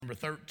number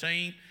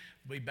 13.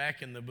 We'll be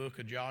back in the book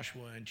of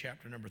Joshua in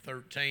chapter number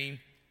 13.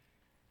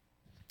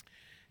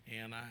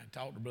 And I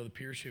talked to Brother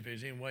Pierce, if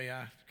there's any way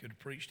I could have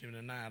preached him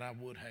tonight, I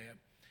would have.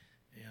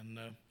 And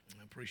I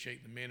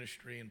appreciate the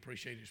ministry and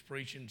appreciate his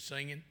preaching,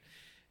 singing,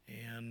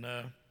 and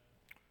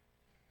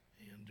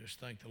just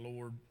thank the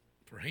Lord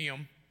for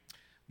him.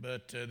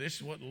 But this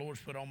is what the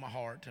Lord's put on my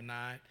heart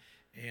tonight,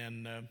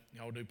 and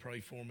y'all do pray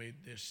for me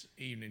this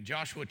evening.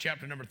 Joshua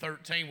chapter number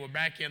 13, we're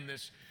back in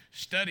this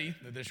study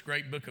of this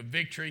great book of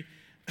victory,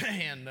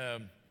 and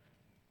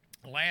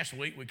last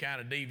week we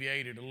kind of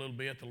deviated a little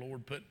bit. The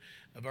Lord put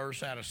a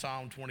verse out of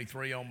Psalm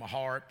 23 on my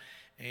heart,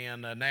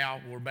 and now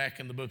we're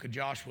back in the book of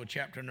Joshua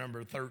chapter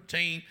number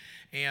 13,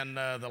 and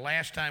the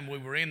last time we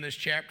were in this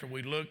chapter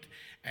we looked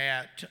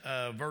at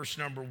verse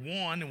number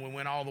 1, and we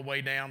went all the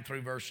way down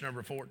through verse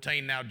number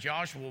 14. Now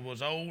Joshua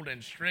was old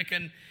and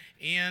stricken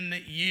in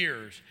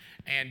years,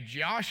 and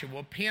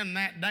Joshua penned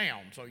that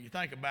down. So you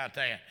think about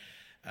that.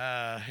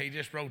 He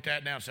just wrote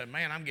that down and said,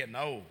 man, I'm getting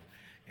old.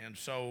 And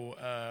so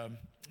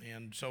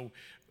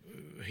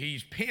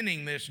he's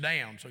penning this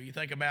down. So you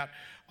think about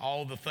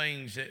all the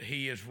things that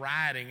he is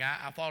writing.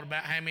 I thought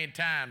about how many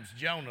times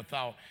Jonah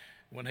thought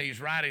when he's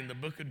writing the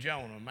book of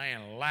Jonah,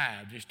 man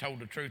alive, just told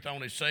the truth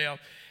on himself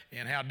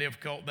and how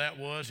difficult that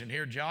was. And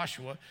here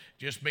Joshua,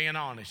 just being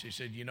honest, he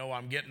said, you know,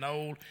 I'm getting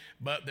old,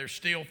 but there's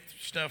still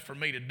stuff for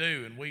me to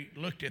do. And we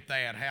looked at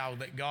that, how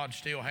that God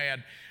still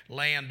had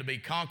land to be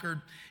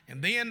conquered.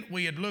 And then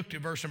we had looked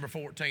at verse number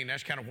 14.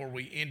 That's kind of where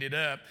we ended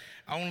up.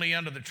 Only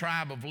unto the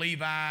tribe of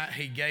Levi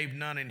he gave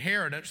none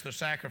inheritance. The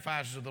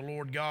sacrifices of the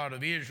Lord God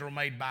of Israel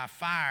made by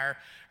fire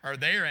are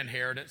their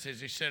inheritance,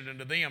 as he said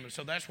unto them. And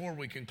so that's where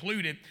we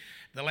concluded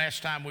the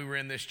last time we were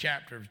in this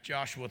chapter of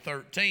Joshua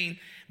 13.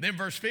 Then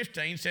verse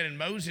 15 said, and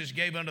Moses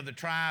gave unto the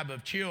tribe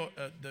of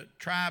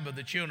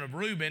the children of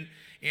Reuben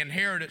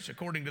inheritance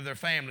according to their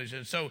families.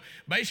 And so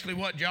basically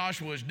what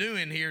Joshua is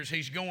doing here is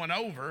he's going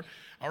over,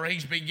 or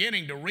he's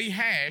beginning to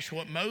rehash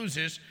what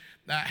Moses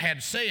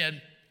had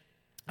said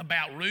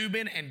about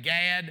Reuben and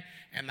Gad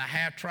and the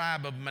half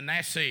tribe of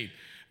Manasseh.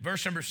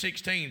 Verse number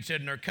 16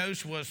 said, and their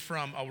coast was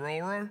from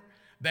Aurora,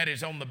 that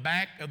is on the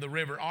back of the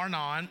river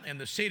Arnon, and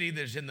the city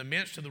that is in the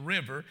midst of the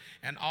river,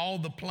 and all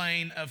the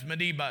plain of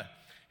Medeba,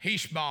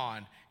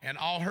 Heshbon, and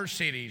all her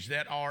cities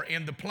that are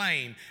in the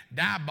plain,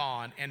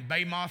 Dibon, and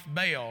Bamoth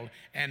Baal,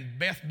 and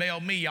Beth Baal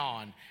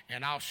Meon.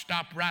 And I'll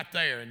stop right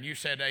there. And you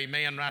said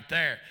amen right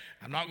there.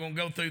 I'm not going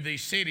to go through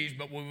these cities,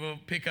 but we will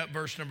pick up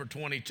verse number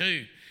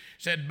 22.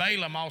 Said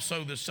Balaam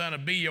also the son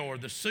of Beor,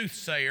 the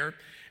soothsayer,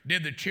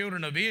 did the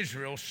children of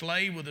Israel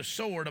slay with a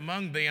sword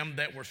among them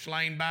that were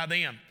slain by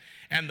them.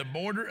 And the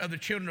border of the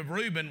children of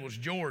Reuben was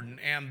Jordan,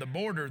 and the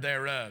border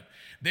thereof.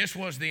 This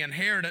was the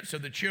inheritance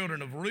of the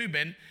children of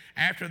Reuben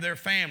after their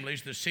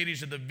families, the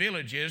cities of the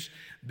villages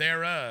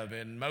thereof.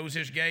 And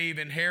Moses gave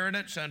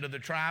inheritance unto the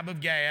tribe of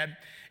Gad,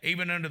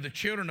 even unto the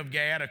children of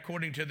Gad,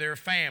 according to their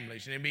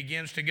families. And he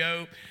begins to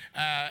go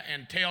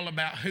and tell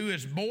about who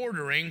is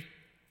bordering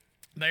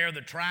there,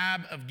 the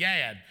tribe of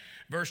Gad.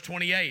 Verse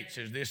 28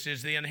 says, this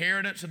is the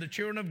inheritance of the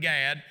children of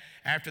Gad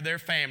after their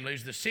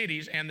families, the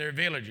cities and their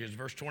villages.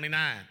 Verse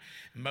 29,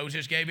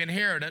 Moses gave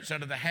inheritance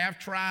unto the half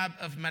tribe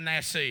of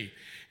Manasseh.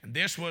 And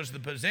this was the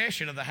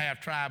possession of the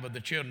half tribe of the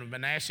children of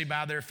Manasseh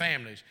by their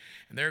families.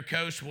 And their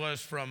coast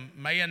was from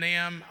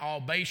Mahanaim, all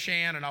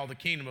Bashan, and all the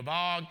kingdom of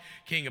Og,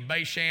 king of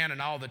Bashan,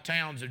 and all the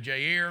towns of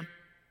Jair,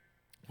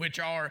 which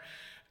are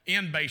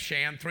in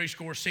Bashan,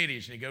 80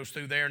 cities. And he goes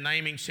through there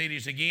naming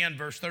cities again.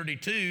 Verse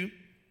 32,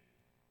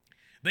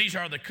 these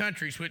are the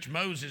countries which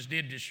Moses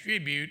did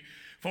distribute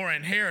for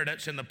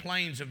inheritance in the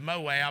plains of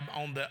Moab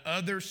on the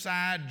other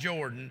side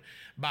Jordan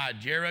by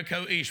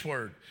Jericho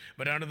eastward.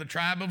 But unto the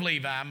tribe of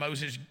Levi,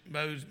 Moses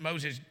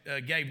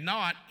gave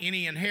not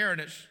any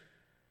inheritance.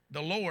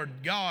 The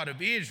Lord God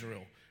of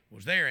Israel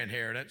was their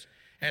inheritance,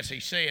 as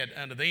he said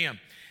unto them.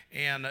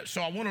 And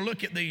so I want to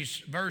look at these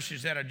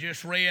verses that I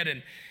just read,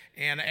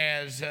 and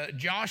as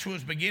Joshua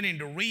is beginning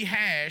to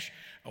rehash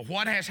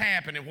what has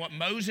happened and what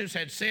Moses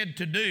had said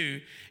to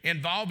do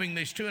involving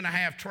these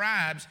 2.5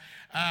 tribes,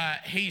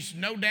 he's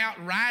no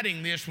doubt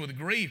writing this with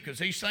grief, because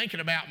he's thinking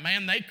about,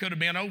 man, they could have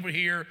been over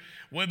here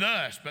with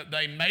us, but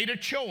they made a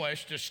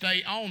choice to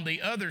stay on the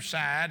other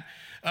side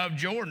of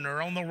Jordan,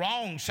 or on the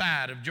wrong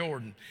side of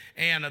Jordan.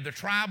 And the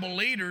tribal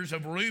leaders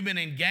of Reuben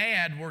and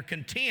Gad were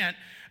content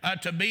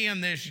to be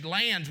in these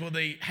lands with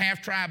the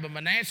half tribe of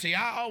Manasseh.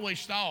 I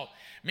always thought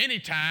many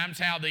times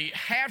how the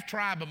half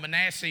tribe of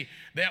Manasseh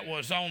that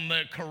was on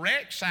the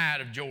correct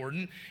side of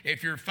Jordan,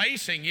 if you're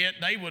facing it,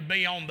 they would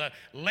be on the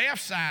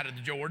left side of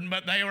the Jordan,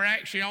 but they were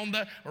actually on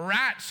the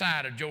right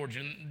side of Jordan.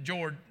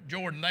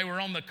 They were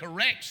on the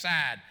correct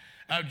side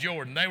of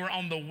Jordan. They were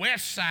on the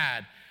west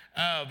side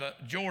of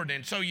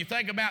Jordan. So you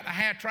think about the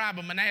half tribe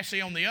of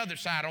Manasseh on the other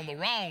side, on the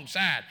wrong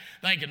side,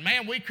 thinking,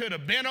 man, we could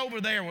have been over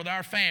there with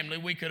our family.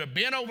 We could have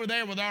been over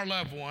there with our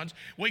loved ones.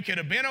 We could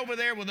have been over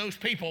there with those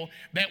people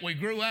that we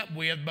grew up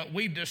with, but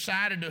we've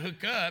decided to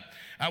hook up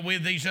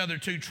with these other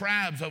two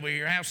tribes over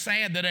here. How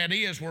sad that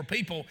is, where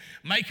people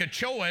make a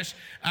choice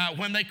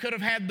when they could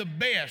have had the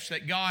best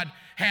that God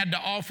had to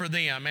offer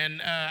them.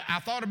 And I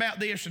thought about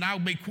this, and I'll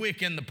be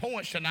quick in the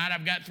points tonight.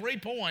 I've got 3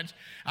 points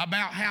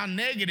about how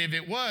negative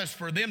it was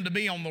for them to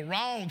be on the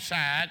wrong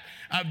side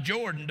of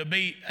Jordan, to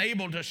be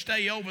able to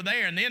stay over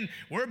there. And then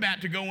we're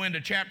about to go into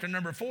chapter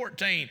number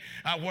 14,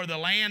 where the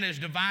land is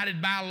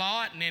divided by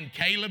lot, and then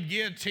Caleb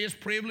gets his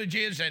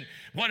privileges. And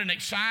what an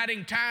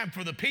exciting time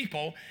for the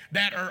people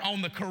that are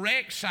on the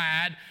correct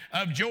side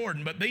of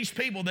Jordan. But these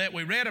people that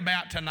we read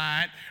about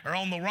tonight are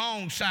on the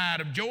wrong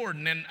side of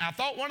Jordan. And I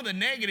thought one of the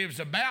negatives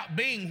about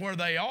being where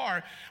they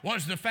are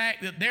was the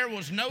fact that there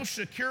was no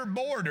secure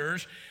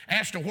borders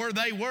as to where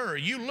they were.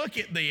 You look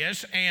at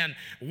this, and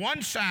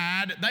one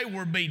side, they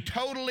would be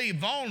totally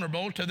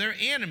vulnerable to their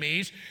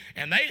enemies,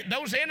 and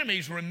those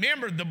enemies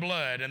remembered the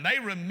blood, and they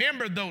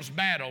remembered those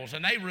battles,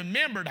 and they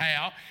remembered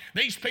how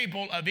these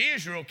people of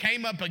Israel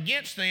came up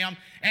against them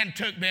and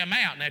took them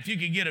out. Now, if you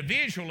could get a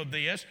visual of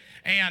this,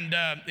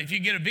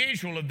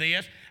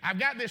 I've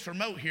got this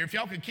remote here. If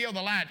y'all could kill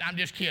the lights, I'm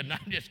just kidding.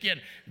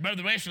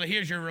 Brother Wesley,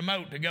 here's your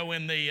remote to go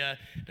in the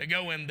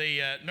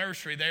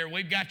nursery there.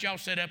 We've got y'all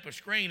set up a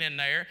screen in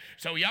there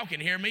so y'all can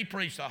hear me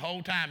preach the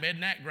whole time.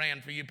 Isn't that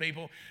grand for you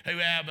people who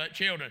have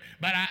children?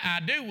 But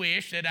I do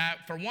wish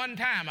that for one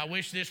time, I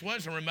wish this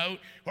was a remote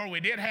where we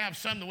did have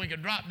something we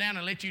could drop down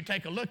and let you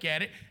take a look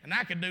at it, and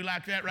I could do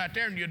like that right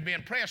there, and you'd be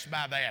impressed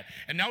by that.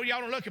 And no,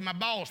 y'all don't look at my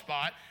bald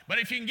spot, but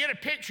if you can get a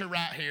picture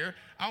right here,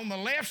 on the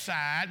left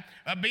side,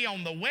 be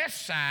on the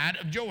west side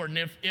of Jordan.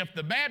 If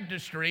the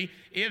baptistry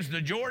is the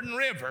Jordan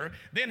River,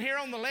 then here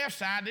on the left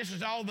side, this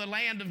is all the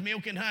land of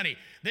milk and honey.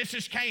 This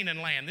is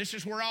Canaan land. This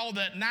is where all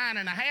the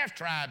 9.5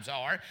 tribes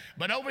are.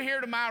 But over here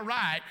to my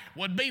right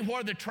would be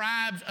where the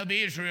tribes of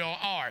Israel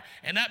are.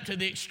 And up to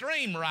the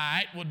extreme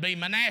right would be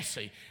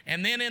Manasseh.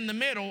 And then in the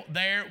middle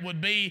there would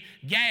be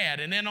Gad.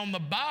 And then on the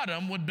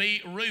bottom would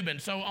be Reuben.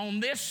 So on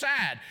this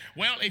side,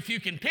 well, if you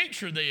can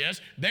picture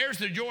this, there's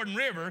the Jordan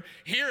River.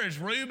 Here is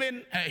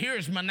Reuben, here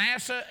is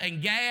Manasseh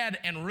and Gad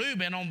and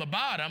Reuben on the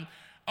bottom.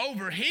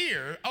 Over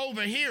here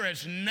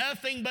is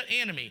nothing but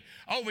enemy.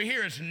 Over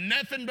here is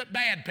nothing but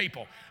bad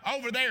people.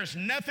 Over there is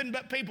nothing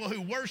but people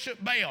who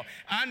worship Baal,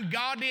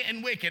 ungodly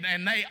and wicked,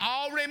 and they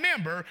all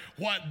remember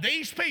what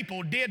these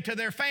people did to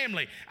their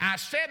family. I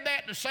said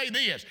that to say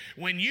this.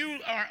 When you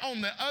are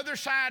on the other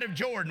side of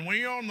Jordan, when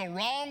you're on the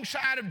wrong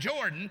side of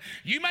Jordan,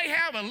 you may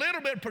have a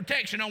little bit of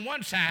protection on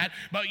one side,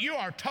 but you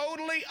are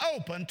totally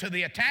open to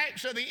the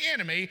attacks of the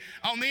enemy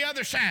on the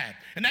other side.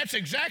 And that's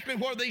exactly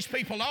where these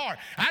people are.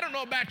 I don't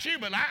know about you,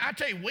 but I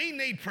tell you, we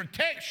need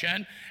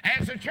protection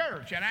as a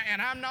church.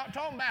 And I'm not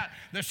talking about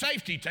the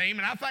safety team,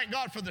 and I thank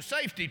God for the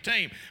safety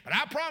team. But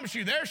I promise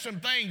you, there's some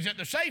things that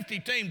the safety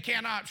team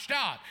cannot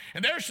stop.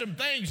 And there's some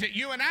things that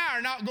you and I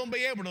are not going to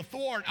be able to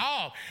thwart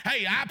off.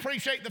 Hey, I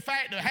appreciate the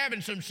fact of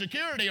having some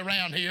security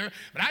around here,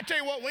 but I tell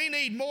you what, we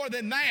need more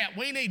than that.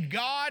 We need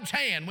God's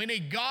hand. We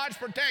need God's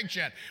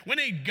protection. We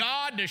need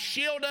God to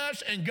shield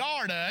us and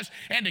guard us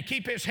and to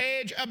keep his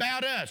hedge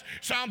about us.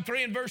 Psalm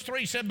 3 and verse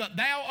 3 said, "But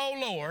thou, O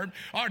Lord,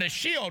 art a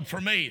shield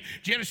for me."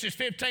 Genesis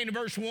 15 and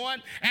verse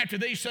 1, "After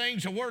these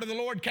things, the word of the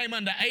Lord came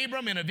unto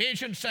Abram in a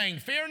vision, saying,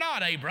 Fear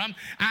not, Abram,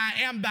 I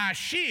am thy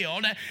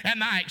shield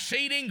and thy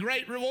exceeding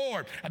great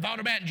reward." I thought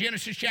about in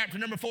Genesis chapter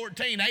number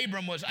 14,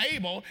 Abram was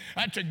able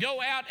to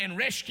go out and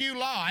rescue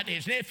Lot,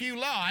 his nephew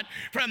Lot,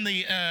 from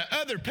the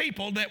other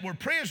people that were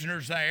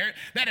prisoners there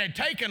that had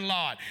taken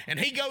Lot. And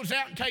he goes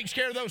out and takes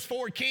care of those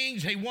 4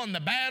 kings. He won the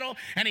battle,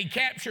 and he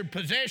captured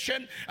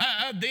possession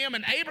of them.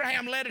 And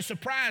Abraham led a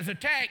surprise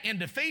attack and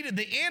defeated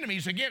the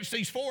enemies against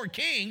these 4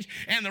 kings.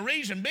 And the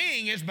reason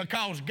being is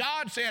because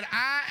God said,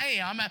 "I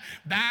am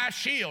thy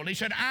shield." He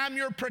said, "I'm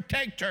your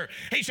protector."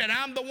 He said,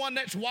 "I'm the one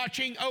that's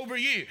watching over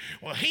you."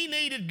 Well, he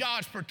needed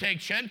God's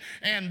protection,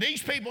 and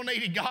these people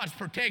needed God's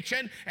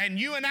protection, and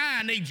you and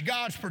I need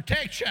God's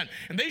protection.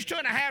 And these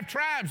 2.5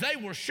 tribes, they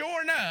were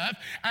sure enough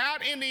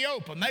out in the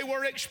open. They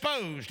were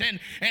exposed, and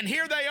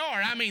here they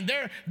are. I mean,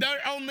 they're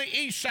on the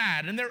east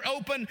side, and they're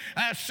open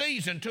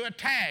season to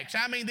attacks.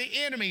 I mean,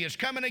 the enemy is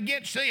coming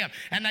against them,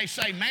 and they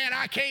say, "Man,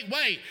 I can't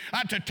wait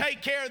to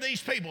take care of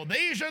these people.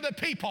 These are the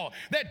people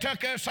that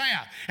took us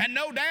out." And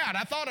no doubt,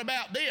 I thought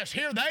about this.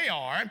 Here they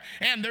are,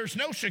 and there's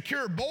no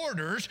secure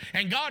borders,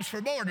 and God's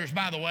for borders,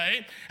 by the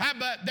way,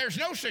 but there's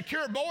no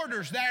secure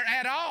borders there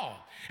at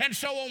all. And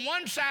so on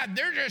one side,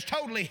 they're just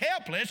totally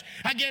helpless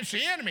against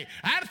the enemy.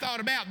 I'd thought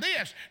about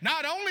this.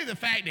 Not only the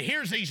fact that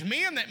here's these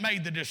men that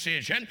made the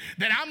decision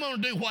that I'm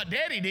going to do what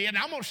Daddy did, and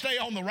I'm going to stay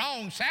on the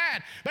wrong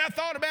side, but I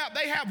thought about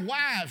they have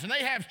wives and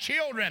they have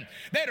children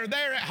that are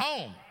there at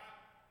home.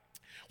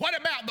 What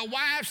about the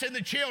wives and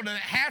the children that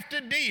have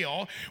to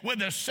deal with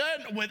the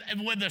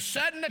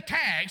sudden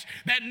attacks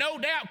that no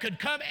doubt could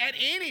come at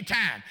any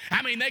time?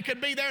 I mean, they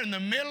could be there in the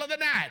middle of the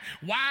night.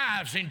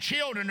 Wives and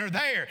children are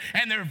there,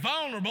 and they're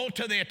vulnerable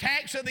to the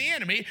attacks of the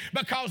enemy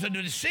because of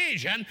the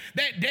decision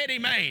that Daddy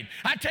made.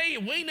 I tell you,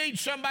 we need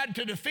somebody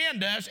to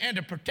defend us and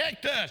to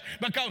protect us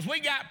because we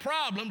got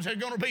problems that are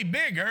going to be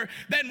bigger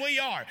than we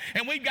are.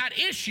 And we've got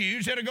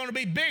issues that are going to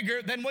be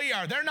bigger than we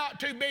are. They're not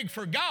too big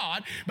for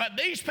God, but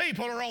these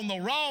people are on the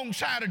wrong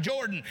side of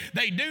Jordan.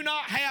 They do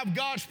not have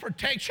God's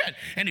protection.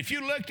 And if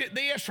you looked at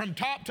this from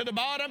top to the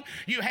bottom,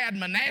 you had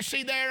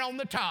Manasseh there on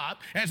the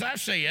top, as I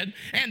said,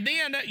 and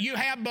then you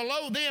have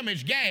below them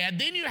is Gad.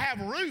 Then you have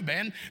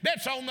Reuben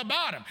that's on the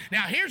bottom.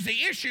 Now here's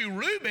the issue.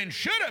 Reuben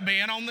should have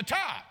been on the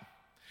top.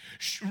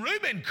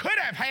 Reuben could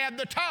have had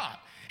the top.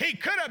 He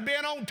could have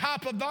been on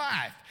top of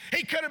life.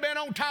 He could have been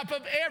on top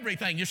of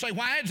everything. You say,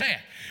 why is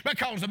that?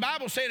 Because the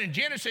Bible said in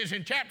Genesis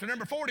in chapter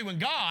number 40, when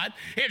God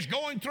is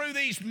going through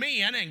these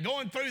men and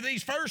going through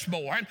these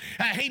firstborn,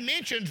 he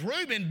mentions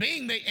Reuben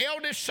being the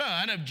eldest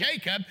son of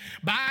Jacob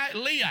by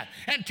Leah.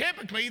 And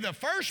typically the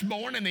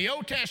firstborn in the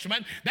Old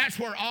Testament, that's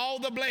where all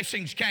the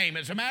blessings came.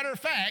 As a matter of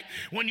fact,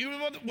 when you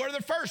were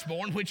the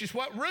firstborn, which is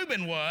what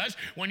Reuben was,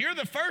 when you're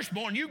the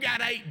firstborn, you got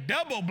a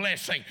double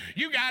blessing.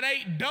 You got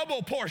a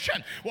double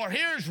portion. Well,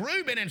 here's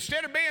Reuben,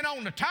 instead of being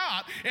on the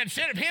top,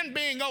 instead of him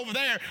being over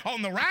there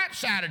on the right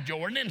side of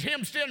Jordan, and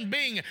him still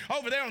being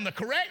over there on the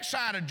correct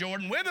side of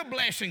Jordan with the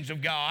blessings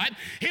of God,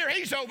 here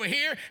he's over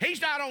here.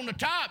 He's not on the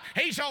top.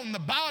 He's on the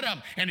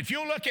bottom. And if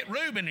you look at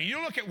Reuben and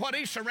you look at what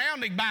he's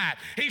surrounded by,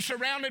 he's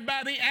surrounded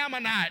by the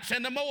Ammonites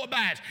and the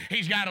Moabites.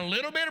 He's got a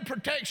little bit of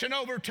protection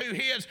over to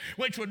his,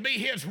 which would be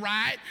his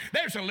right.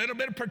 There's a little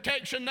bit of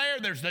protection there.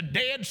 There's the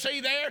Dead Sea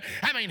there.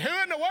 I mean,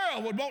 who in the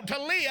world would want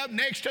to live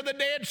next to the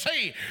Dead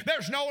Sea?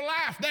 There's no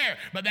life there.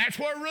 But that's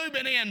where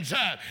Reuben ends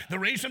up. The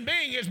reason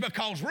being is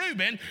because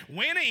Reuben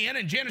went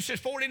in Genesis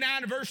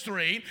 49 verse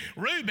 3,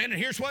 Reuben, and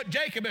here's what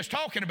Jacob is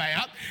talking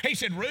about. He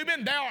said,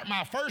 Reuben, thou art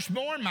my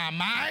firstborn, my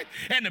might,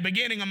 and the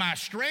beginning of my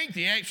strength,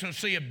 the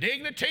excellency of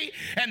dignity,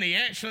 and the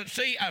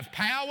excellency of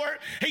power.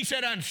 He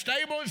said,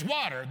 unstable as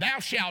water, thou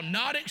shalt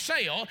not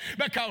excel,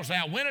 because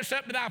thou wentest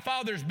up to thy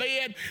father's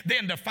bed,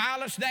 then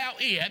defilest thou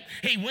it.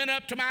 He went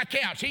up to my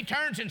couch. He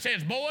turns and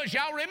says, boys,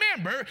 y'all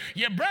remember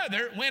your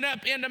brother went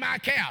up into my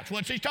couch.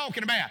 What's he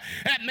talking about?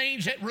 That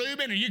means that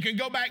Reuben, and you can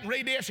go back and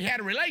read this, he had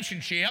a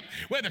relationship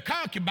with a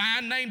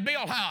concubine named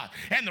Bilhah.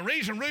 And the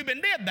reason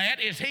Reuben did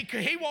that is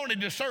he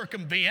wanted to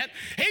circumvent,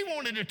 he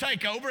wanted to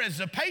take over as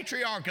the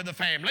patriarch of the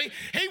family.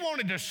 He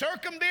wanted to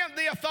circumvent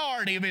the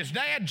authority of his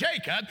dad,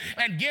 Jacob,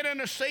 and get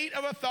in a seat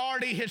of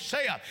authority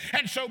himself.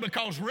 And so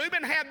because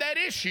Reuben had that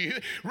issue,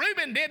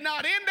 Reuben did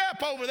not end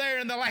up over there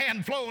in the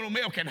land flowing with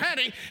milk and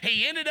honey.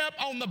 He ended up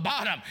on the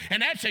bottom.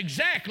 And that's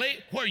exactly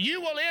where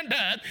you will end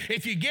up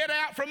if you get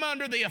out from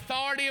under the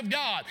authority of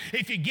God,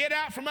 if you get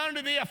out from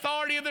under the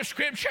authority of the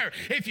Scripture,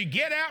 if you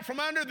get out from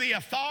under the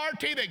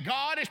authority that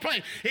God has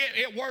placed.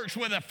 It works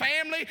with a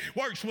family,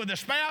 works with a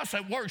spouse,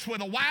 it works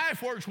with a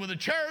wife, works with a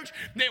church,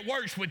 it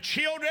works with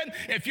children.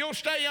 If you'll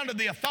stay under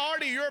the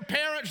authority of your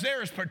parents,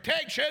 there is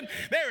protection,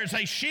 there is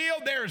a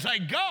shield, there is a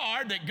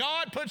guard that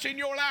God puts in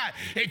your life.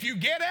 If you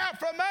get out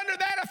from under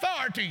that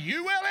authority,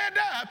 you will end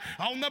up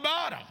on the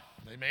bottom.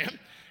 Amen.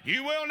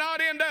 You will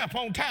not end up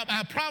on top.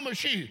 I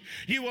promise you,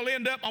 you will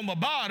end up on the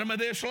bottom of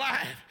this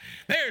life.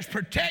 There's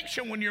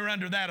protection when you're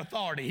under that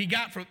authority. He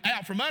got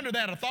out from under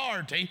that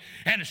authority,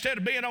 and instead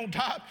of being on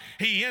top,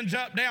 he ends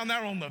up down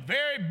there on the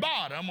very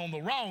bottom on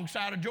the wrong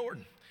side of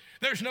Jordan.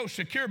 There's no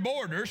secure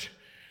borders.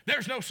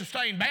 There's no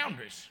sustained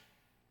boundaries.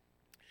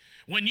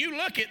 When you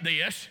look at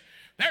this,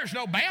 there's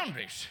no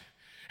boundaries.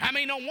 I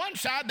mean, on one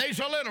side, there's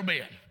a little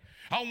bit.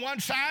 On one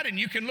side, and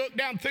you can look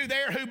down through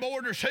there who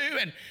borders who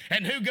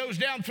and who goes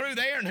down through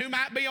there and who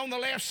might be on the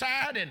left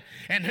side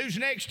and who's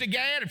next to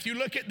Gad. If you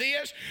look at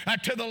this,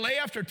 to the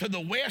left or to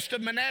the west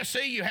of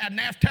Manasseh, you had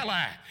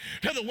Naphtali.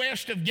 To the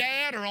west of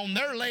Gad or on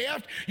their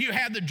left, you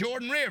had the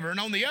Jordan River. And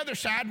on the other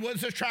side was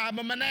the tribe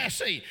of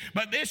Manasseh.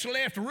 But this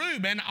left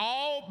Reuben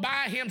all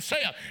by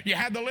himself. You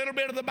had the little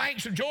bit of the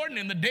banks of Jordan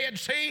and the Dead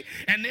Sea,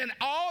 and then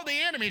all the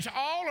enemies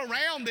all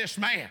around this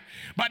man.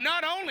 But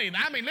not only,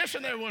 I mean,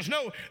 listen, there was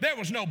no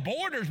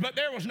borders, but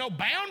there was no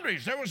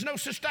boundaries. There was no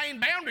sustained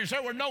boundaries.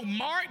 There were no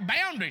marked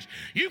boundaries.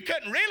 You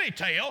couldn't really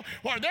tell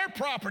where their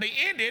property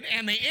ended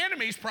and the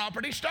enemy's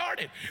property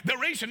started. The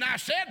reason I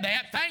said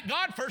that, thank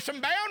God for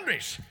some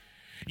boundaries.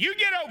 You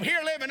get over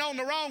here living on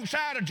the wrong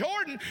side of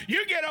Jordan,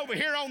 you get over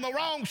here on the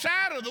wrong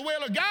side of the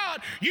will of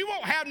God, you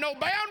won't have no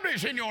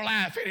boundaries in your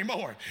life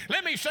anymore.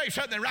 Let me say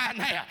something right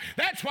now.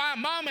 That's why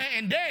mama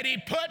and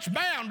daddy puts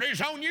boundaries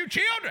on you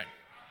children.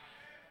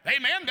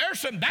 Amen.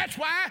 That's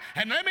why,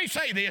 and let me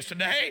say this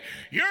today,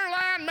 your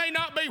line may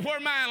not be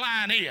where my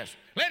line is.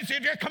 Let's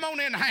just come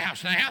on in the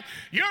house now.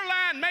 Your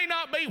line may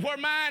not be where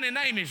mine and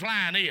Amy's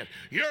line is.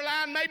 Your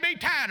line may be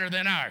tighter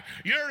than ours.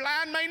 Your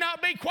line may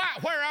not be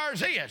quite where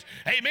ours is.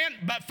 Amen.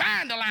 But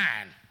find a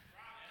line.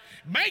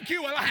 Make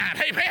you a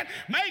line. Amen.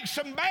 Make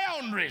some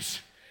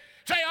boundaries.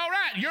 Say, all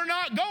right, you're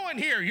not going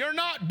here. You're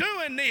not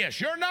doing this.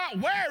 You're not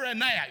wearing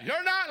that.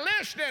 You're not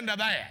listening to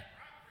that.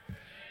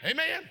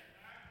 Amen.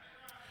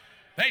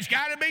 There's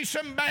got to be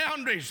some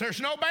boundaries.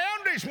 There's no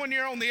boundaries when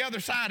you're on the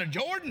other side of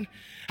Jordan.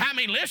 I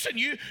mean, listen,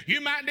 you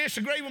might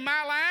disagree with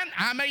my line.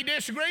 I may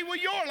disagree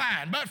with your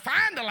line, but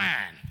find a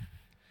line.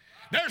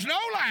 There's no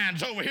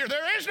lines over here.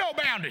 There is no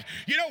boundaries.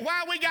 You know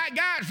why we got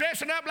guys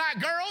dressing up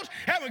like girls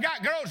and we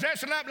got girls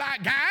dressing up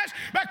like guys?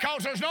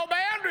 Because there's no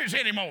boundaries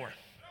anymore.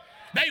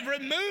 They've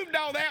removed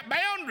all that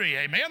boundary,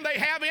 amen, they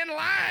have in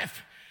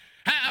life.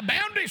 A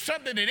boundary is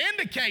something that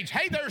indicates,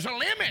 hey, there's a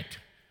limit.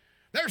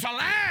 There's a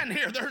line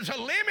here. There's a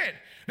limit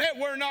that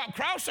we're not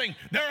crossing.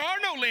 There are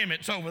no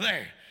limits over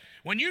there.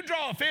 When you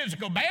draw a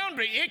physical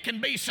boundary, it can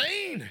be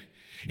seen.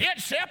 It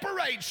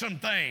separates some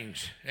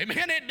things.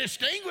 Amen. It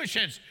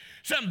distinguishes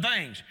some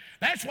things.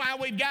 That's why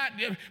we've got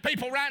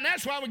people right now.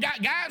 That's why we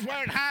got guys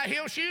wearing high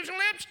heel shoes and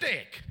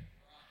lipstick.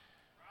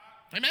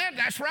 Amen.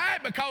 That's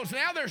right, because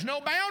now there's no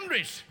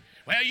boundaries.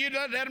 Well, you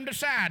let them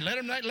decide. Let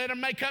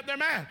them make up their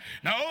mind.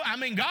 No, I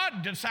mean,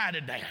 God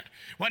decided that.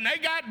 When they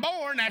got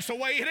born, that's the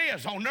way it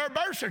is. On their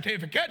birth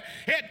certificate,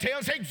 it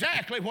tells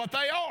exactly what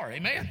they are.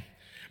 Amen.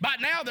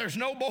 But now there's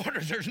no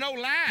borders. There's no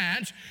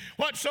lines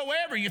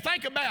whatsoever. You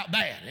think about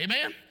that.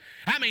 Amen.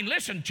 I mean,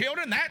 listen,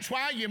 children, that's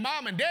why your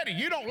mom and daddy,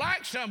 you don't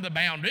like some of the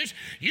boundaries.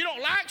 You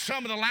don't like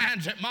some of the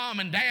lines that mom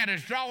and dad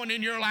is drawing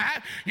in your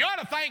life. You ought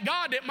to thank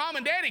God that mom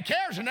and daddy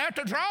cares enough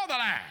to draw the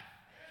line.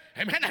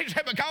 Amen. They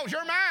said, because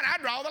you're mine, I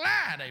draw the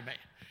line. Amen.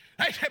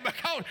 They said,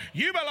 because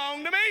you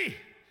belong to me.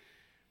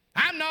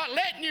 I'm not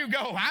letting you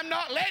go. I'm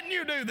not letting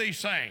you do these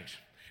things.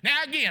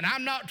 Now, again,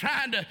 I'm not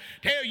trying to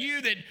tell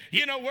you that,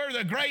 we're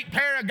the great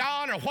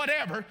paragon or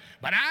whatever,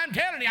 but I'm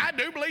telling you, I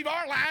do believe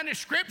our line is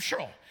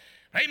scriptural.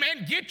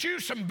 Amen. Get you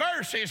some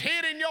verses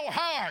hid in your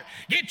heart.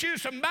 Get you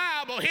some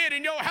Bible hid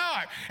in your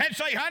heart and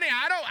say, honey,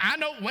 I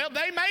know, well,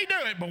 they may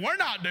do it, but we're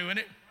not doing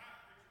it.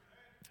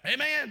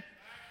 Amen.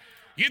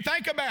 You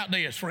think about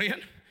this,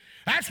 friend.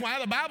 That's why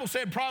the Bible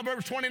said,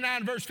 Proverbs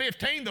 29, verse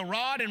 15, the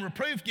rod and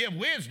reproof give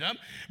wisdom,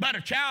 but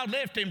a child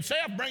left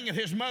himself bringeth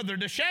his mother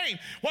to shame.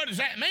 What does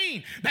that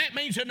mean? That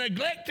means a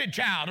neglected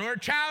child, or a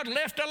child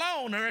left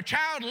alone, or a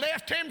child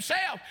left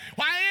himself.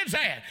 Why is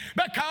that?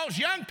 Because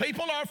young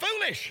people are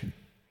foolish.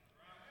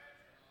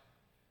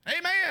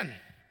 Amen.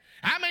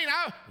 I mean,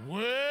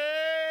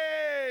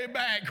 way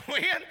back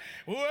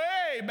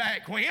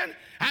when,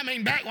 I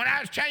mean, back when I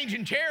was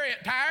changing chariot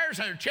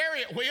tires or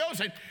chariot wheels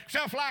and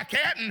stuff like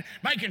that and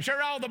making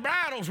sure all the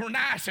bridles were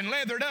nice and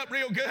leathered up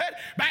real good,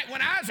 back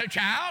when I was a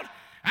child,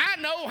 I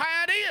know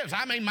how it is.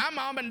 I mean, my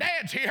mom and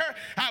dad's here.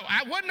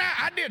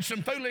 I did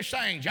some foolish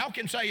things. Y'all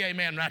can say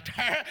amen right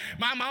there.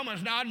 My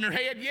mama's nodding her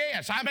head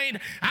yes. I mean,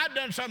 I've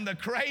done some of the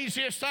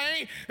craziest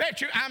things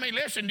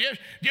listen,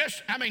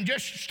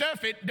 just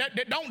stuff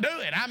that don't do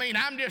it. I mean,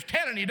 I'm just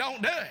telling you,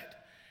 don't do it.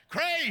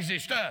 Crazy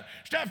stuff.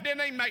 Stuff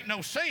didn't even make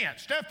no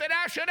sense. Stuff that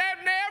I should have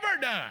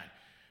never done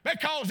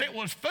because it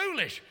was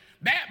foolish.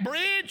 That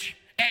bridge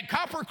at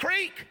Copper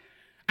Creek,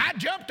 I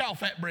jumped off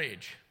that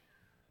bridge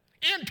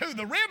into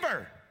the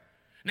river.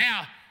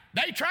 Now,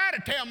 they try to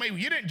tell me, well,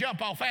 you didn't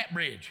jump off that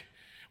bridge.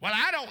 Well,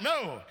 I don't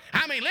know.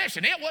 I mean,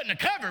 listen, it wasn't a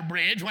covered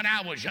bridge when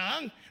I was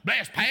young.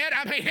 Bless Pat.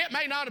 I mean, it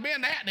may not have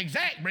been that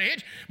exact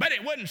bridge, but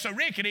it wasn't so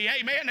rickety,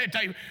 amen, that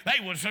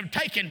they was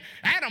taking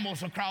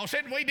animals across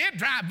it. We did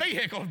drive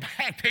vehicles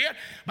back then,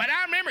 but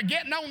I remember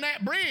getting on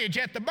that bridge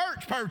at the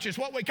Birch Perch is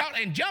what we call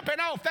it, and jumping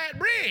off that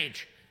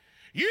bridge.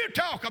 You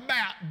talk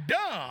about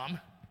dumb.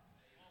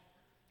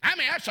 I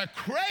mean, that's a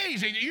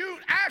crazy,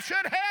 I should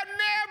have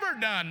never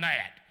done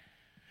that.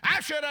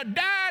 I should have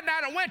died and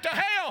I'd have went to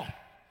hell.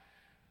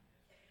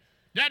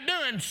 They're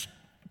doing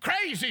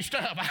crazy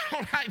stuff. I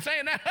don't like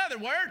saying that other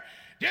word.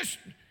 It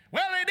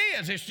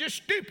is. It's just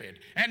stupid.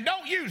 And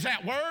don't use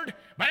that word,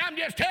 but I'm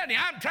just telling you,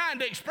 I'm trying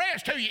to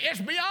express to you,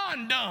 it's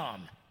beyond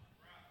dumb.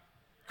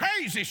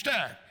 Crazy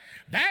stuff.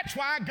 That's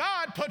why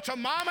God puts a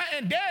mama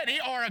and daddy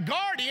or a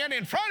guardian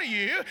in front of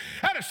you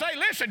and to say,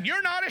 listen,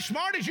 you're not as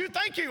smart as you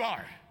think you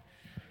are.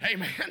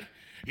 Amen.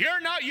 You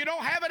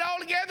don't have it all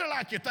together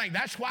like you think.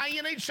 That's why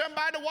you need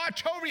somebody to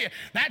watch over you.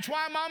 That's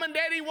why mom and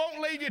daddy won't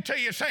leave you to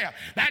yourself.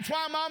 That's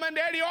why mom and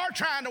daddy are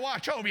trying to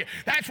watch over you.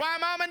 That's why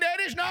mom and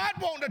daddy's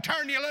not wanting to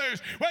turn you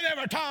loose with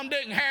every Tom,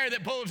 Dick, and Harry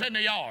that pulls in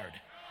the yard.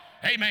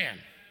 Amen.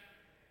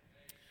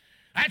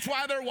 That's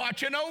why they're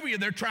watching over you.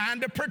 They're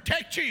trying to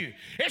protect you.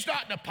 It's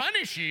not to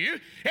punish you.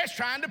 It's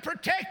trying to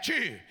protect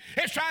you.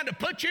 It's trying to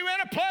put you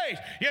in a place.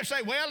 You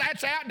say, well,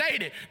 that's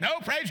outdated. No,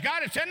 praise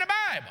God, it's in the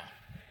Bible.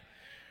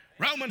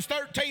 Romans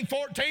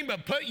 13:14,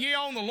 but put ye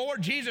on the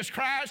Lord Jesus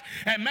Christ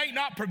and make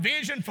not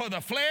provision for the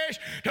flesh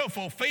to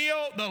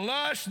fulfill the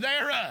lust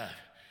thereof.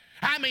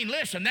 I mean,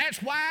 listen,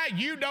 that's why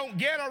you don't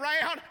get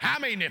around. I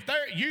mean, if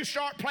you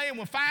start playing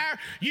with fire,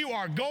 you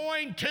are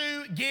going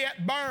to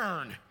get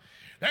burned.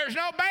 There's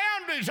no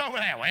boundaries over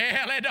there.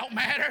 Well, it don't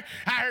matter.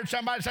 I heard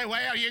somebody say,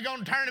 well, you're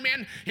going to turn them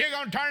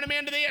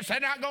into this. They're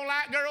not going to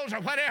like girls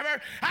or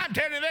whatever. I'm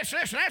telling you this,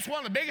 listen, that's one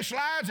of the biggest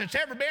lies that's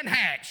ever been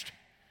hatched.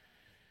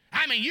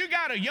 I mean, you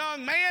got a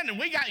young man, and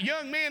we got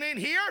young men in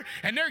here,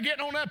 and they're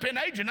getting on up in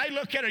age, and they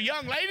look at a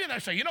young lady, and they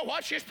say, you know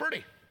what, she's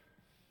pretty.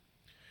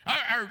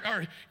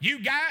 Or you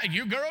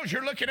girls,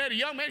 you're looking at a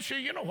young man, and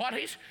say, you know what,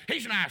 he's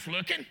nice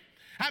looking.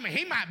 I mean,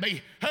 he might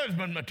be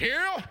husband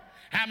material.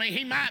 I mean,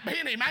 he might be,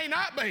 and he may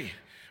not be.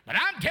 But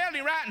I'm telling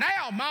you right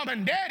now, Mom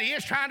and Daddy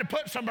is trying to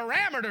put some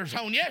parameters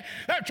on you.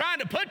 They're trying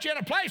to put you in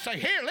a place, say,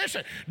 here,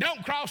 listen,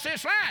 don't cross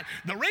this line.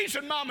 The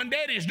reason Mom and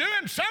Daddy is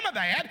doing some of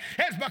that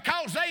is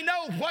because they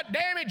know what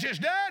damage is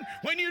done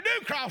when you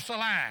do cross the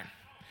line.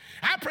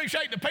 I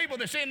appreciate the people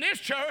that's in this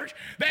church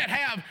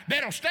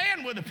that'll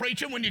stand with the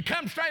preacher when you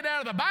come straight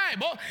out of the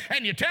Bible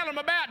and you tell them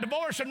about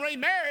divorce and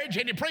remarriage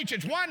and you preach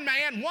it's one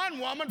man, one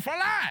woman for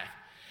life.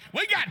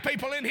 We got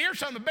people in here,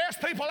 some of the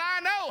best people I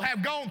know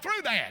have gone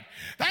through that.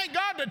 Thank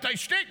God that they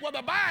stick with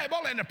the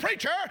Bible and the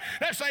preacher.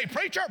 They say,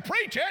 preacher,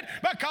 preach it,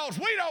 because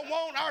we don't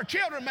want our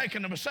children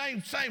making the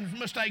same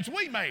mistakes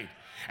we made.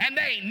 And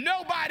there ain't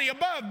nobody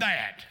above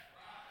that.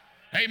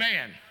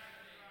 Amen.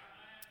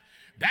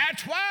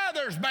 That's why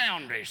there's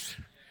boundaries.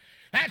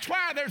 That's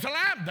why there's a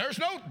line.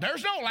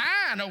 There's no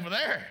line over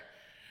there.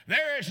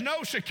 There is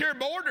no secure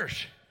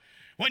borders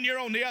when you're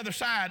on the other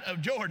side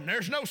of Jordan.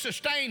 There's no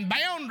sustained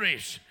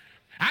boundaries.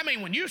 I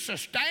mean, when you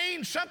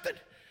sustain something,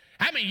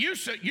 I mean,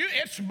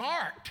 it's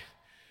marked.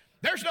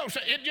 There's no,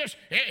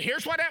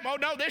 here's what happened. Oh,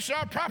 no, this is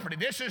our property.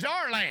 This is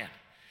our land.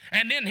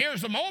 And then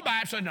here's the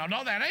Moabites saying, no,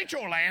 that ain't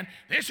your land.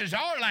 This is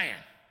our land.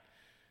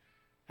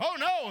 Oh,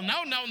 no,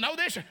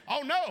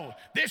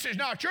 this is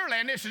not your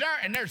land. This is our,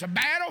 and there's a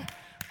battle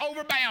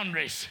over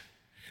boundaries.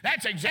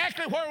 That's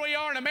exactly where we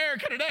are in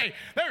America today.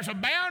 There's a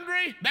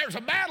boundary, there's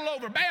a battle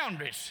over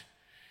boundaries.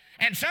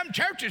 And some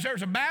churches,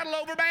 there's a battle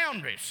over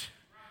boundaries.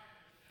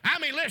 I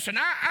mean, listen,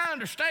 I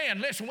understand.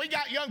 Listen, we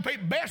got young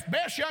people,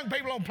 best young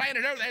people on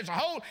planet Earth as a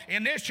whole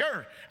in this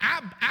church.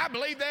 I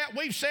believe that.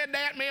 We've said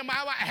that. Me and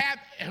my wife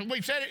have.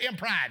 We've said it in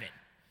private.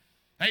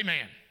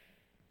 Amen.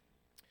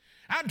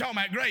 I'm talking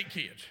about great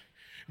kids,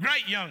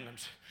 great young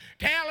ones,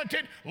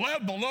 talented,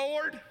 love the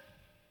Lord.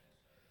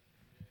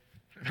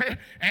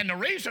 And the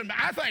reason,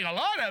 I think a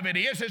lot of it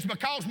is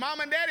because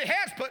Mom and Daddy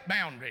has put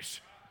boundaries.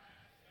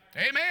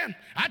 Amen.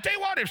 I tell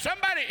you what, if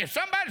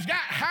somebody's got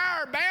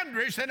higher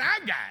boundaries than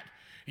I've got,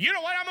 you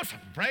know what? I'm going to say,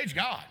 praise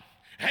God.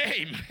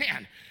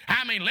 Amen.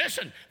 I mean,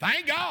 listen,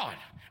 thank God.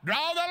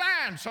 Draw the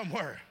line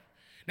somewhere.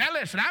 Now,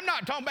 listen, I'm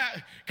not talking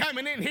about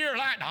coming in here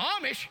like the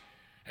Amish.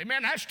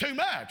 Amen, that's too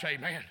much.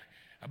 Amen.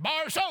 A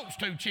bar of soap's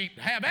too cheap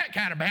to have that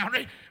kind of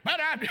boundary. But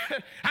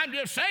I'm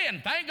just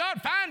saying, thank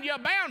God, find you a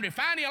boundary,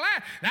 find you a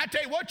line. And I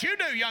tell you what you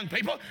do, young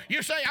people.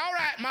 You say, all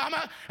right,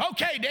 Mama,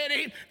 okay,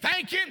 Daddy,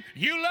 thank you.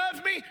 You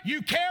love me.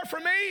 You care for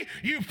me.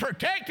 You've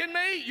protected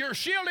me. You're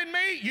shielding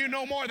me. You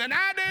know more than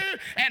I do.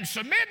 And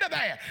submit to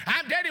that.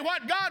 I'm Daddy,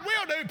 what God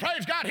will do,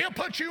 praise God, He'll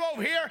put you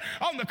over here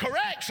on the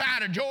correct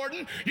side of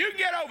Jordan. You can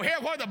get over here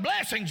where the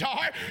blessings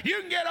are. You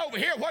can get over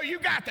here where you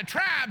got the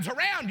tribes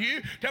around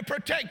you to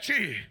protect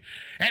you.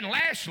 And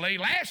lastly,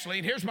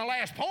 and here's my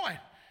last point.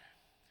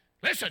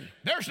 Listen,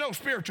 there's no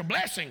spiritual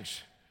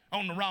blessings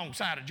on the wrong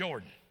side of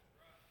Jordan.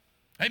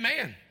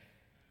 Amen.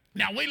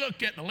 Now, we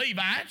looked at the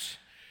Levites,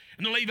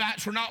 and the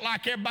Levites were not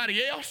like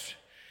everybody else.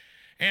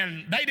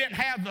 And they didn't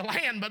have the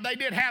land, but they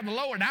did have the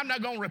Lord. Now, I'm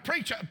not going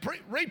to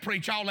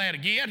re-preach all that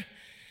again.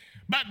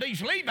 But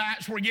these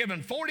Levites were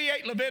given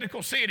 48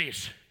 Levitical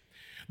cities.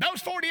 Those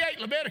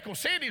 48 Levitical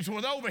cities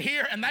were over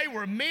here, and they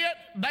were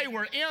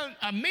in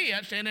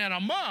amidst and in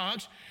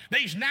amongst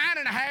these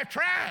 9.5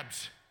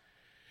 tribes.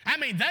 I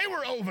mean, they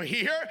were over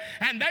here,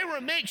 and they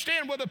were mixed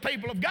in with the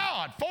people of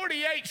God.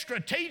 48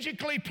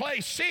 strategically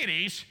placed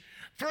cities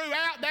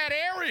throughout that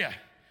area.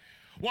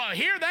 Well,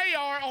 here they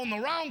are on the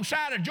wrong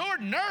side of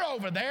Jordan. They're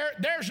over there.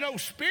 There's no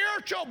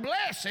spiritual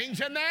blessings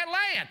in that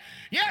land.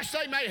 Yes,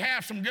 they may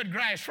have some good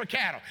grass for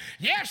cattle.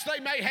 Yes, they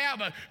may have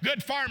a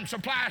good farm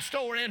supply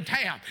store in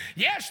town.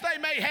 Yes,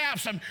 they may have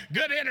some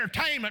good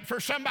entertainment for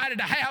somebody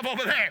to have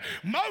over there.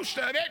 Most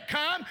of it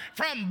come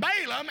from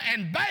Balaam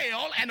and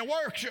Baal and the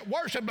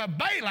worship of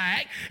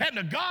Balak and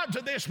the gods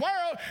of this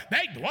world.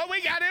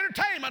 We got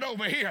entertainment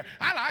over here.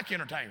 I like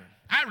entertainment.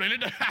 I really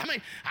do. I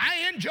mean,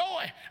 I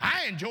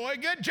enjoy a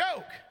good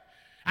joke.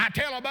 I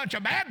tell a bunch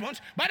of bad ones,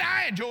 but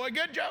I enjoy a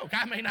good joke.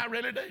 I mean, I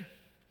really do.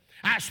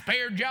 I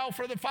spared y'all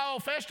for the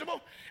fall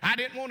festival. I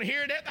didn't want to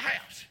hear it at the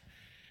house.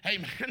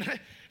 Amen.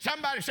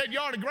 Somebody said you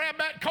ought to grab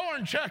that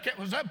corn chuck that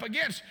was up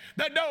against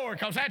the door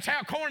because that's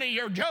how corny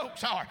your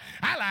jokes are.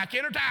 I like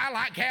entertainment. I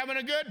like having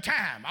a good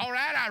time. All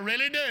right, I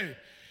really do.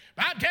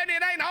 But I'm telling you,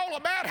 it ain't all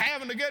about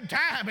having a good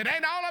time. It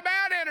ain't all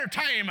about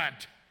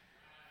entertainment.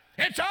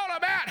 It's all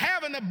about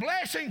having the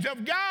blessings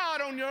of God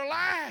on your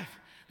life.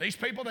 These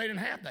people, they didn't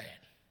have that.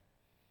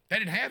 They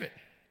didn't have it.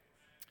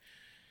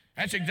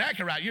 That's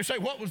exactly right. You say,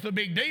 what was the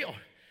big deal?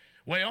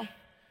 Well,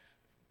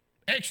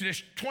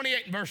 Exodus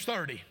 28 and verse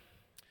 30.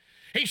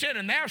 He said,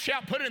 and thou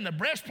shalt put in the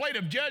breastplate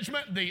of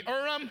judgment the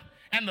Urim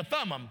and the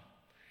Thummim,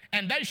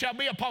 and they shall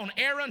be upon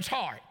Aaron's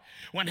heart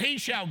when he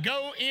shall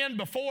go in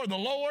before the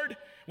Lord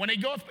when he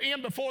goeth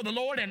in before the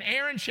Lord, and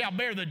Aaron shall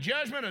bear the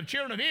judgment of the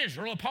children of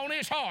Israel upon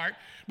his heart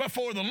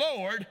before the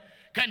Lord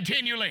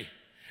continually.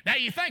 Now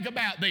you think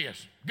about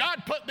this.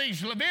 God put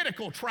these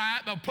Levitical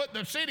tribes, put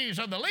the cities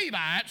of the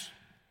Levites,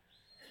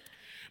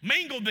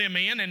 mingled them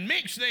in and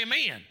mixed them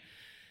in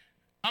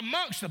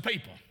amongst the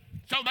people.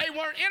 So they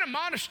weren't in a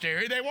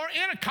monastery, they weren't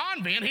in a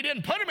convent. He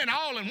didn't put them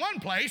all in one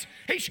place,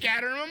 he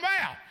scattered them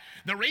about.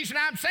 The reason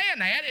I'm saying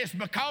that is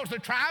because the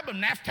tribe of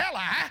Naphtali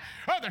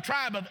or the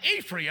tribe of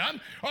Ephraim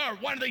or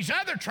one of these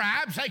other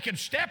tribes, they could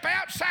step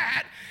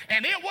outside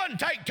and it wouldn't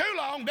take too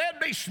long.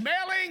 They'd be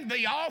smelling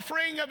the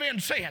offering of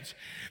incense.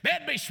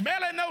 They'd be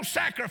smelling those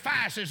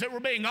sacrifices that were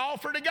being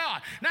offered to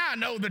God. Now I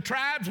know the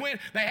tribes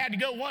they had to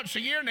go once a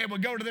year and they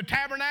would go to the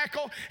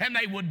tabernacle and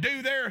they would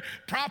do their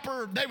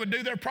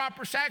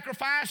proper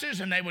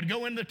sacrifices and they would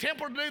go in the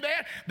temple to do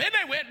that. Then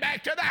they went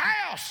back to the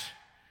house.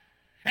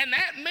 And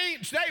that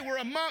means they were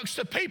amongst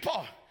the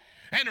people.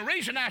 And the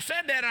reason I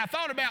said that, and I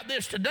thought about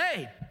this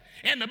today,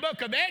 in the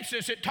book of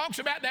Exodus, it talks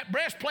about that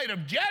breastplate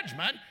of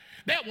judgment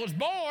that was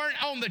born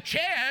on the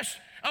chest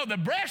of the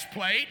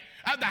breastplate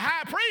of the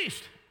high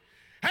priest.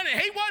 And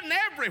he wasn't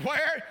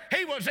everywhere.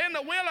 He was in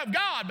the will of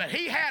God, but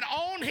he had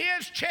on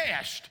his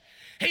chest,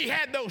 he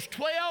had those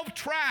 12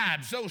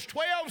 tribes, those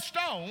 12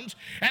 stones,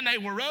 and they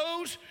were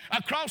rose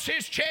across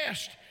his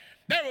chest.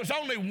 There was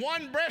only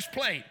one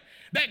breastplate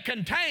that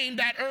contained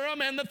that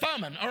Urim and the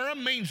Thummim.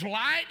 Urim means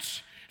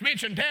lights. It's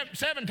mentioned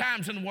 7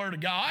 times in the Word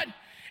of God.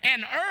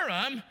 And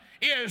Urim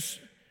is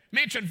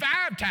mentioned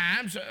 5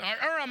 times.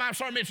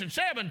 Mentioned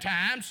 7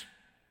 times.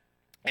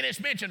 And it's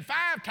mentioned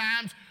 5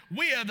 times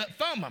with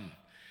Thummim.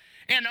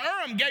 And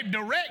Urim gave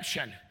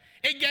direction.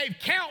 It gave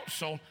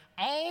counsel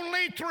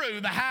only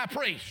through the high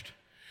priest.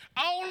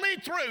 Only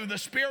through the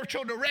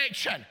spiritual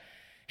direction.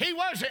 He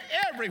wasn't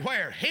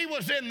everywhere. He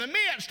was in the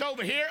midst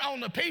over here on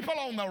the people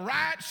on the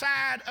right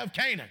side of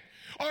Canaan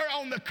or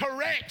on the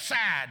correct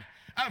side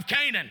of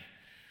Canaan.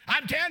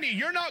 I'm telling you,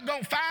 you're not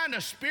going to find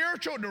the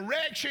spiritual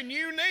direction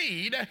you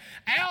need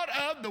out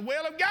of the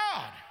will of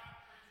God.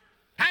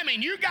 I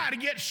mean, you got to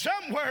get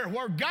somewhere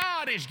where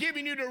God is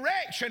giving you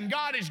direction.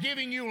 God is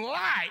giving you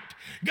light.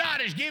 God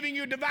is giving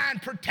you divine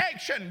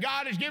protection.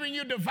 God is giving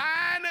you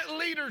divine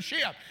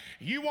leadership.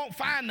 You won't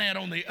find that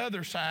on the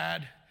other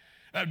side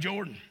of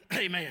Jordan.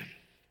 Amen.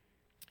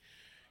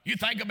 You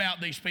think about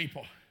these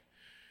people.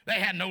 They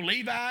had no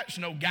Levites,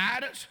 no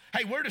guidance.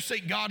 Hey, we're to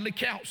seek godly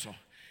counsel.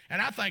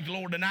 And I thank the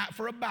Lord tonight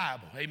for a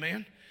Bible,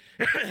 amen,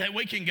 that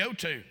we can go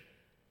to.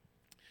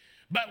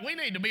 But we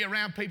need to be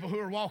around people who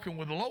are walking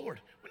with the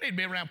Lord. We need to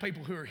be around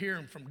people who are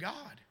hearing from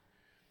God.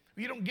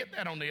 You don't get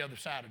that on the other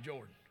side of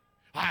Jordan.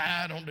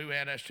 I don't do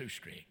that, that's too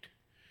strict.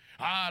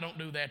 I don't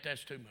do that,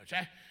 that's too much.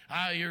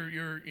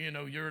 You're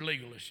a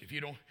legalist if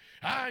you don't.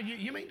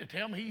 You mean to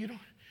tell me you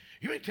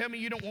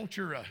don't want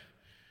you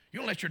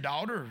don't let your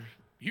daughter,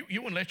 you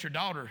wouldn't let your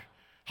daughter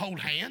hold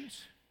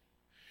hands?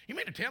 You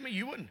mean to tell me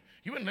you wouldn't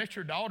let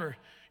your daughter,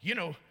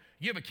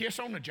 give a kiss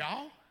on the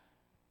jaw?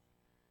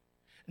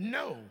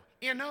 No,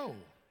 N-O,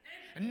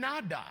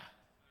 nada,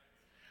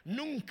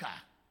 nunca.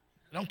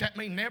 Don't that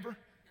mean never?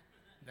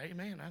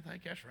 Amen, I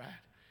think that's right.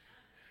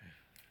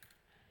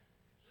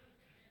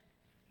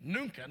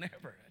 Nunca,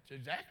 never. That's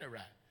exactly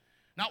right.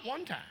 Not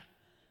one time.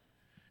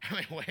 I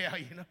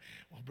mean,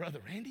 Brother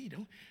Randy,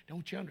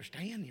 don't you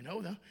understand,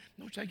 don't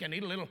you think I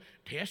need a little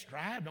test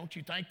drive? Don't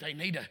you think they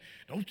need to,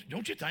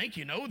 don't you think,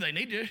 they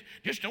need to,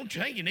 don't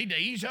you think you need to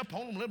ease up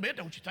on them a little bit?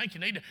 Don't you think you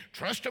need to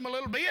trust them a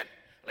little bit?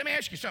 Let me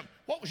ask you something.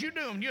 What was you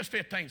doing when you was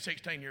 15,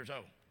 16 years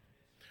old?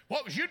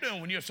 What was you doing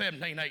when you were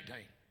 17, 18?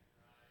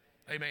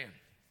 Amen.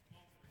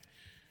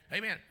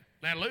 Amen.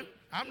 Now, Luke,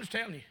 I'm just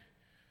telling you,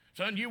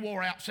 son, you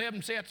wore out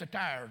 7 sets of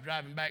tires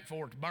driving back and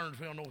forth to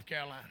Burnsville, North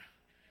Carolina.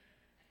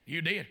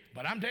 You did.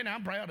 But I'm telling you,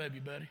 I'm proud of you,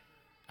 buddy.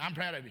 I'm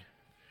proud of you.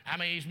 I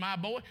mean, he's my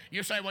boy.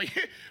 You say, well,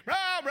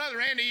 Brother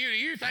Randy,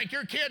 you think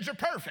your kids are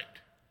perfect.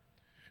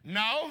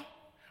 No,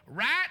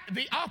 right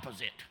the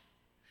opposite.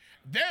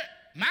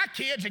 My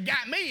kids have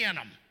got me in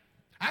them.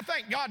 I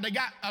thank God they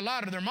got a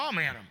lot of their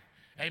mama in them.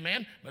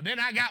 Amen. But then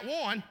I got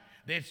one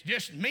that's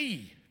just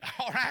me.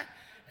 All right?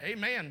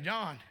 Amen,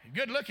 John.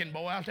 Good looking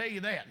boy, I'll tell you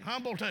that.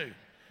 Humble too.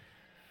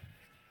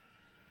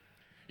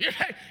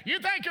 You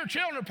think your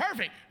children are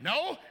perfect?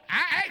 No,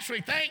 I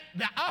actually think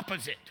the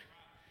opposite.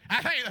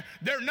 I think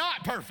they're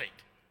not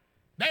perfect.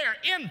 They are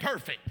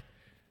imperfect.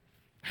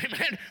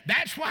 Amen.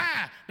 That's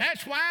why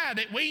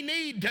that we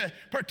need to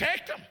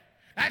protect them.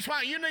 That's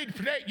why you need to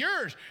protect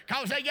yours,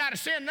 because they got a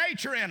sin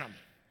nature in them.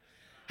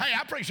 Hey,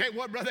 I appreciate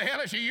what Brother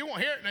Ellis, you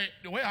won't hear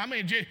it. Well, I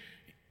mean,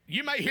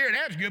 you may hear it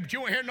as good, but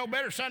you won't hear it no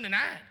better Sunday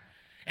night.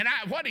 And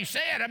what he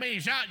said, I mean,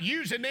 he's not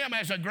using them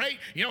as a great,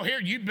 here,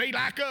 you be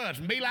like us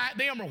and be like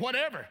them or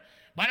whatever.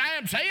 But I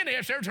am saying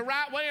this, there's a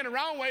right way and a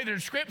wrong way.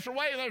 There's a scripture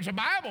way, there's a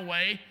Bible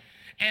way.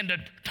 And to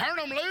turn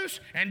them loose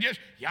and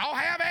just, y'all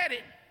have at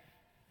it.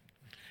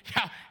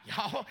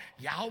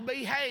 Y'all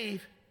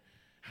behave.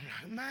 I'm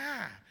like,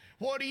 my,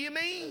 what do you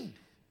mean?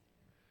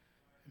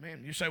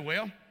 Man, you say,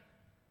 well,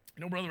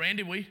 Brother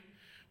Randy, we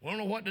don't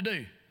know what to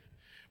do.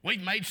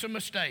 We've made some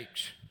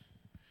mistakes.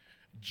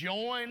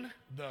 join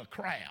the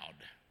crowd.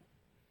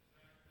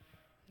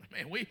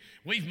 Man,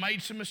 we've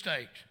made some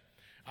mistakes.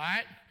 All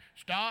right,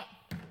 stop,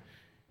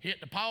 hit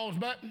the pause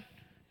button,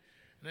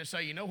 and then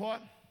say, you know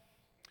what?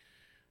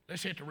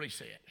 Let's hit the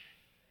reset.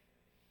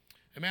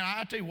 And man,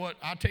 I tell you what,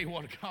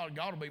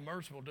 God will be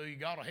merciful to you.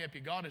 God will help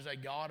you. God is a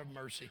God of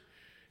mercy.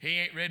 He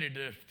ain't ready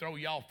to throw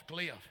you off the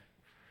cliff.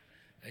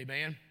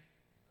 Amen.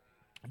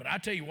 But I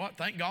tell you what,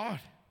 thank God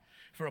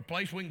for a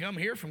place we can come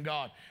hear from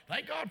God.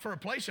 Thank God for a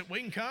place that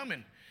we can come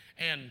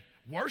and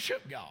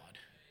worship God.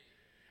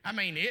 I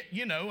mean,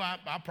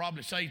 I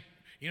probably say,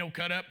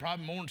 cut up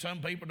probably more than some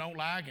people don't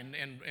like and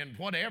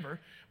whatever.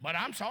 But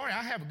I'm sorry,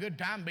 I have a good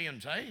time being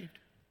saved.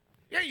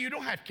 Yeah, you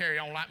don't have to carry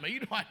on like me.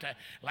 You don't have to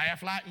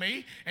laugh like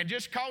me. And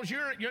just because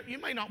you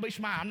may not be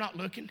smiling. I'm not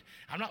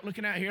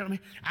looking out here.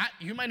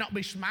 You may not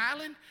be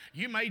smiling.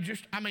 You may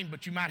just,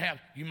 but you might have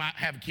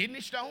a kidney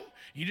stone.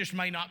 You just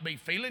may not be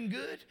feeling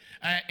good.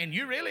 And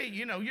you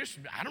really,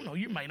 I don't know,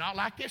 you may not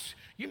like this.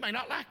 You may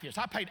not like this.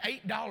 I paid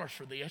 $8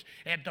 for this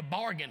at the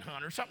bargain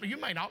hunt or something. You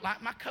may not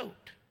like my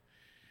coat.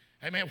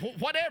 Amen.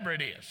 Whatever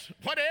it is.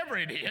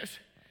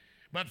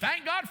 But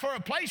thank God for a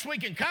place we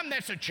can come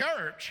that's a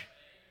church.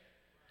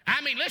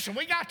 Listen,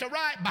 we got the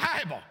right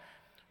Bible.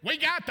 We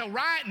got the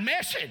right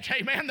message.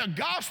 Amen. The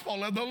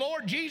gospel of the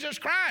Lord Jesus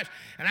Christ.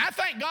 And I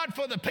thank God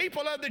for the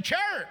people of the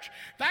church.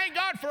 Thank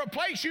God for a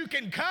place you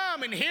can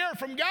come and hear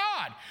from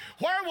God.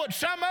 Where would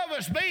some of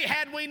us be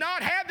had we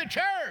not had the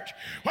church?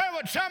 Where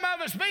would some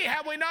of us be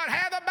had we not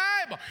had the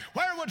Bible?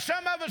 Where would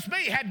some of us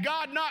be had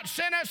God not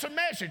sent us a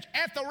message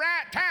at the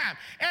right time,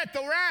 at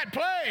the right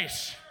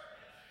place?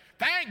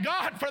 Thank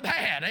God for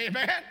that,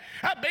 amen.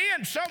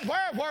 Being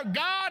somewhere where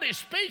God is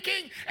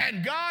speaking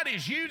and God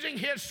is using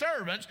his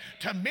servants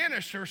to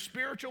minister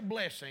spiritual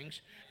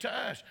blessings to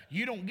us.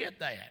 You don't get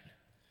that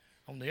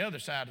on the other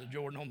side of the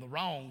Jordan, on the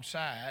wrong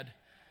side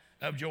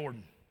of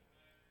Jordan.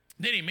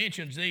 Then he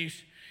mentions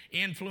these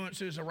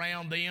influences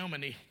around them,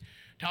 and he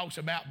talks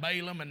about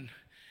Balaam, and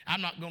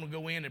I'm not going to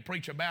go in and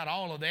preach about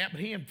all of that,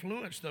 but he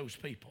influenced those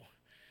people.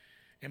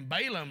 And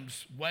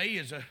Balaam's way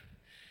is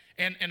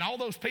and all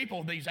those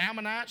people, these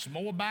Ammonites,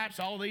 Moabites,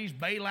 all these,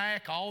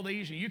 Balak, all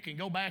these, and you can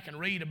go back and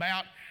read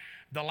about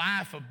the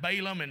life of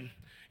Balaam, and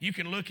you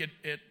can look at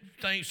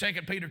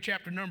 2 Peter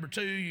chapter number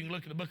 2, you can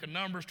look at the book of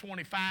Numbers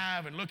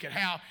 25 and look at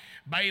how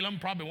Balaam,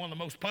 probably one of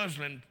the most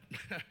puzzling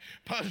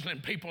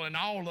people in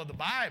all of the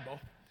Bible,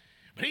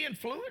 but he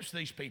influenced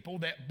these people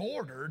that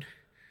bordered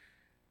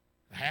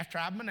the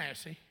half-tribe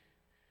Manasseh,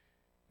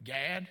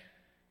 Gad,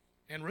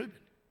 and Reuben.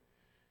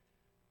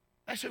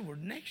 That's who were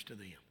next to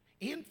them.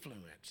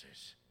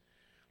 Influences.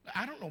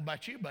 I don't know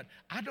about you, but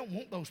I don't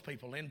want those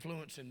people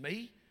influencing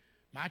me,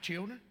 my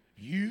children,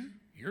 you,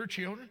 your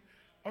children,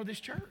 or this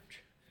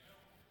church.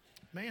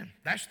 Man,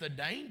 that's the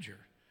danger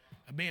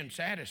of being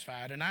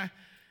satisfied. And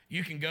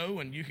you can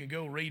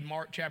go read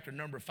Mark chapter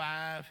number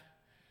 5,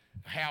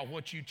 how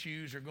what you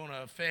choose are going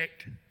to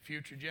affect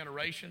future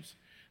generations.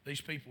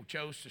 These people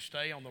chose to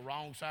stay on the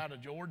wrong side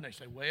of Jordan. They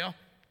say, well,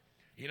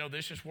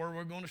 this is where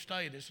we're going to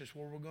stay. This is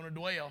where we're going to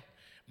dwell.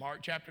 Mark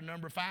chapter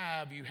number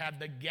 5, you had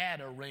the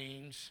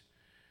Gadarenes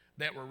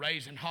that were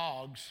raising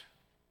hogs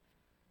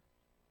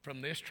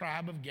from this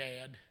tribe of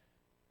Gad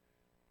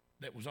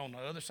that was on the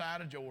other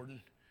side of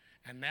Jordan,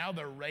 and now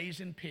they're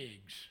raising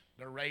pigs.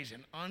 They're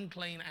raising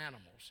unclean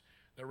animals.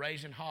 They're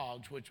raising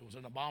hogs, which was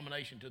an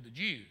abomination to the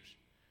Jews.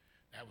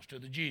 That was to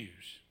the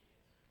Jews.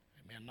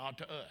 Amen. Not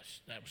to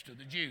us. That was to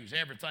the Jews.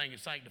 Everything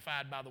is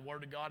sanctified by the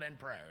word of God and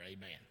prayer.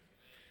 Amen.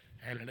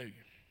 Hallelujah.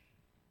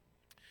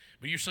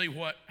 But you see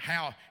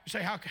how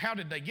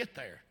did they get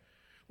there?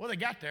 Well, they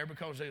got there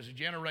because there's a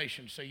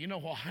generation say, you know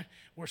what,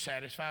 we're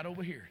satisfied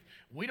over here.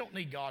 We don't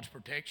need God's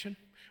protection.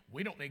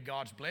 We don't need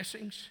God's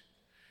blessings.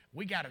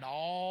 We got it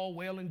all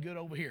well and good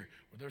over here.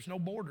 Well, there's no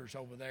borders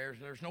over there.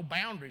 There's no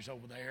boundaries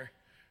over there.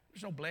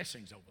 There's no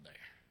blessings over there.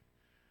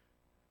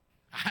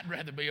 I'd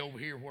rather be over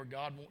here where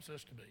God wants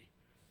us to be.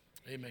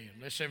 Amen.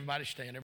 Let's everybody stand.